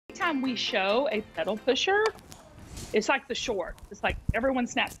Anytime we show a pedal pusher, it's like the short. It's like everyone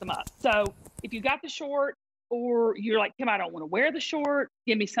snaps them up. So if you got the short or you're like, Kim, I don't want to wear the short,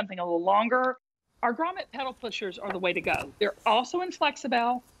 give me something a little longer, our Grommet pedal pushers are the way to go. They're also in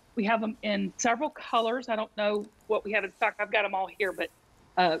Flexibelle. We have them in several colors. I don't know what we have in stock. I've got them all here,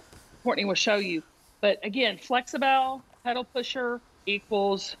 but Courtney will show you. But again, Flexibelle pedal pusher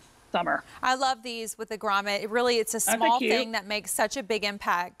equals summer. I love these with the Grommet. It's a small thing that makes such a big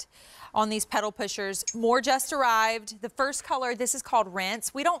impact on these pedal pushers. More just arrived. The first color, this is called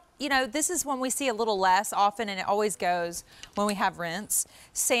Rinse. We don't, this is one we see a little less often, and it always goes when we have Rinse.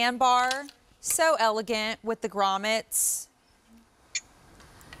 Sandbar, so elegant with the grommets.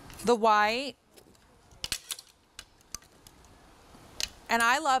 The white. And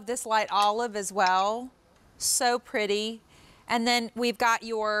I love this light olive as well. So pretty. And then we've got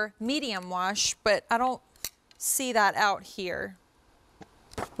your medium wash, but I don't see that out here.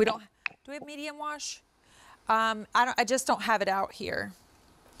 We don't, do we have medium wash? I just don't have it out here.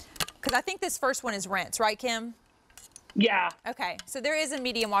 Because I think this first one is Rinse, right, Kim? Yeah. Okay, so there is a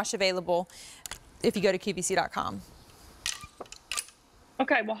medium wash available if you go to QVC.com.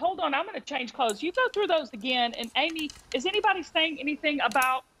 Okay, well, hold on. I'm going to change clothes. You go through those again. And Amy, is anybody saying anything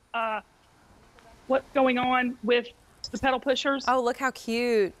about what's going on with the pedal pushers? Oh, look how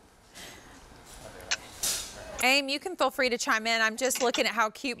cute. Aim, you can feel free to chime in. I'm just looking at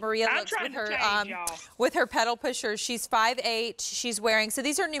how cute Maria looks with her pedal pushers. She's 5'8". She's wearing, so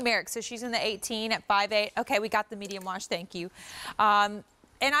these are numeric, so she's in the 18 at 5'8". Okay, we got the medium wash, thank you.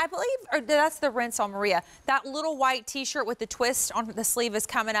 And I believe, or that's the Rinse on Maria. That little white t-shirt with the twist on the sleeve is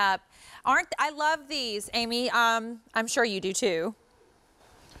coming up. I love these, Amy. I'm sure you do too.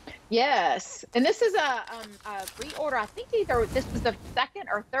 Yes, and this is a reorder. I think this was the second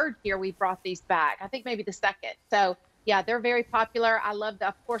or third year we brought these back. I think maybe the second. So yeah, they're very popular. I love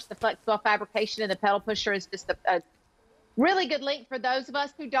of course, the flexible fabrication, and the pedal pusher is just a really good link for those of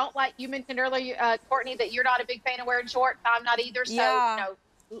us who don't like. You mentioned earlier, Courtney, that you're not a big fan of wearing shorts. I'm not either. So yeah.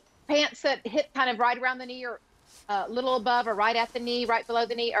 Pants that hit kind of right around the knee, or a little above, or right at the knee, right below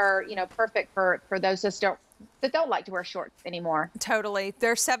the knee, are perfect for those that don't like to wear shorts anymore. Totally.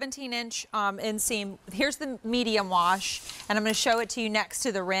 They're 17-inch inseam. Here's the medium wash, and I'm going to show it to you next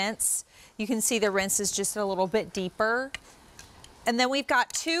to the Rinse. You can see the Rinse is just a little bit deeper. And then we've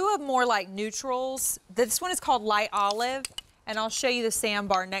got two of more like neutrals. This one is called Light Olive, and I'll show you the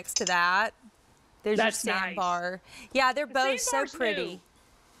sandbar next to that. There's your sandbar. Nice. Yeah, they're both so pretty.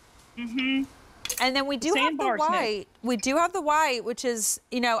 Mm-hmm. And then we do have the white. We do have the white, which is,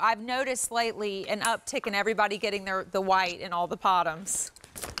 I've noticed lately an uptick in everybody getting the white in all the bottoms.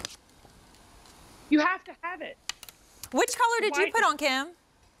 You have to have it. Which color did you put on, Kim?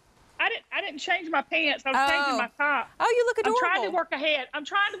 I didn't change my pants. I was changing my top. Oh, you look adorable. I'm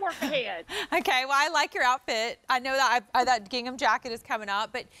trying to work ahead. Okay, well, I like your outfit. I know that that gingham jacket is coming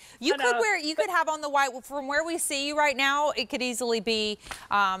up, but you could have on the white. From where we see you right now, it could easily be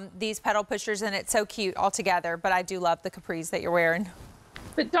these pedal pushers, and it's so cute all together. But I do love the capris that you're wearing.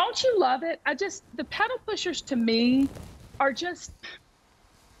 But don't you love it? The pedal pushers to me are just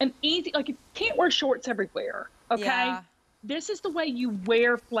an easy, like you can't wear shorts everywhere, okay? Yeah. This is the way you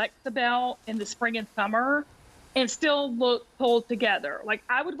wear Flexibelle in the spring and summer and still look pulled together. Like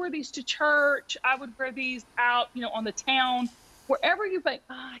I would wear these to church. I would wear these out, on the town, wherever you think,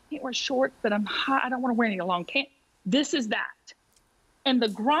 I can't wear shorts, but I'm hot. I don't want to wear any long pants. This is that. And the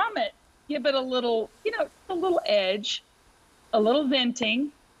Grommet give it a little, a little edge, a little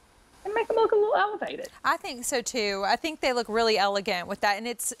venting, and make them look a little elevated. I think so too. I think they look really elegant with that, and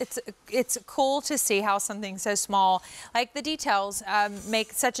it's cool to see how something so small, like the details,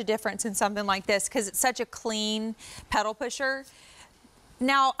 make such a difference in something like this because it's such a clean pedal pusher.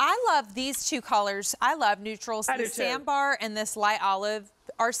 Now, I love these two colors. I love neutrals. The sandbar and this light olive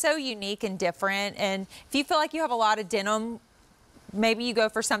are so unique and different, and if you feel like you have a lot of denim, maybe you go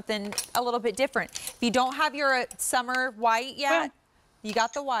for something a little bit different. If you don't have your summer white yet, you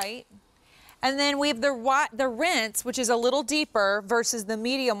got the white. And then we have the Rinse, which is a little deeper, versus the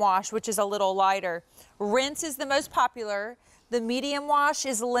medium wash, which is a little lighter. Rinse is the most popular. The medium wash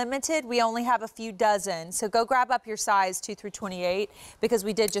is limited. We only have a few dozen. So go grab up your size 2 through 28 because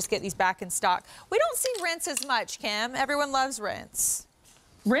we did just get these back in stock. We don't see Rinse as much, Kim. Everyone loves Rinse.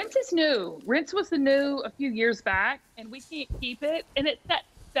 Rinse is new. Rinse was the new a few years back, and we can't keep it. And it's that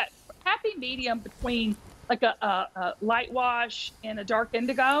happy medium between like a light wash and a dark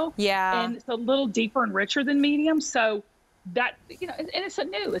indigo. Yeah. And it's a little deeper and richer than medium. So that, and it's a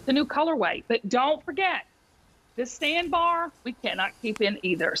new colorway. But don't forget, this sandbar, we cannot keep in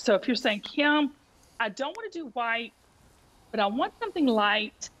either. So if you're saying, Kim, I don't want to do white, but I want something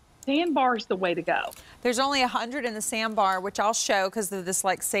light, Sandbar's the way to go. There's only 100 in the sandbar, which I'll show because of this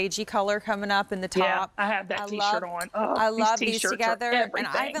like sagey color coming up in the top. Yeah, I have that t-shirt on. Oh, I love these t-shirts together. And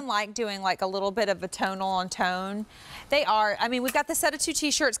I even like doing like a little bit of a tonal on tone. They are, I mean, we've got the set of 2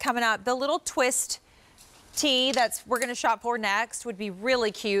 t-shirts coming up. The little twist tee we're gonna shop for next would be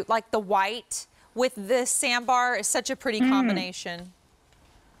really cute. Like the white with this sandbar is such a pretty combination.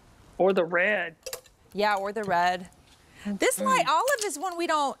 Or the red. Yeah, or the red. This light olive is one we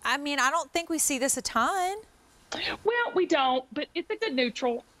don't, I mean, I don't think we see this a ton. Well, we don't, but it's a good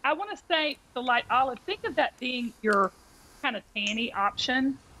neutral. I want to say the light olive, think of that being your kind of tanny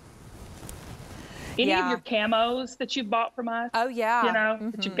option. Any of your camos that you bought from us. Oh, yeah. You know,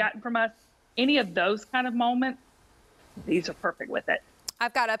 that you've gotten from us. Any of those kind of moments, these are perfect with it.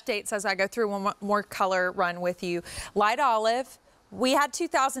 I've got updates as I go through one more color run with you. Light olive, we had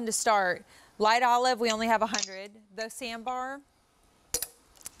 2,000 to start. Light olive, we only have 100. The sandbar,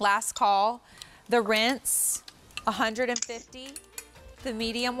 last call. The rinse, 150. The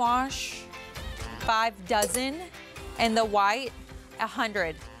medium wash, 5 dozen. And the white,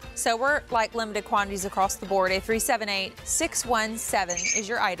 100. So we're like limited quantities across the board. 837-617 is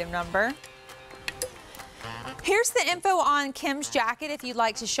your item number. Here's the info on Kim's jacket if you'd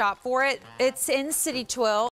like to shop for it. It's in City 12.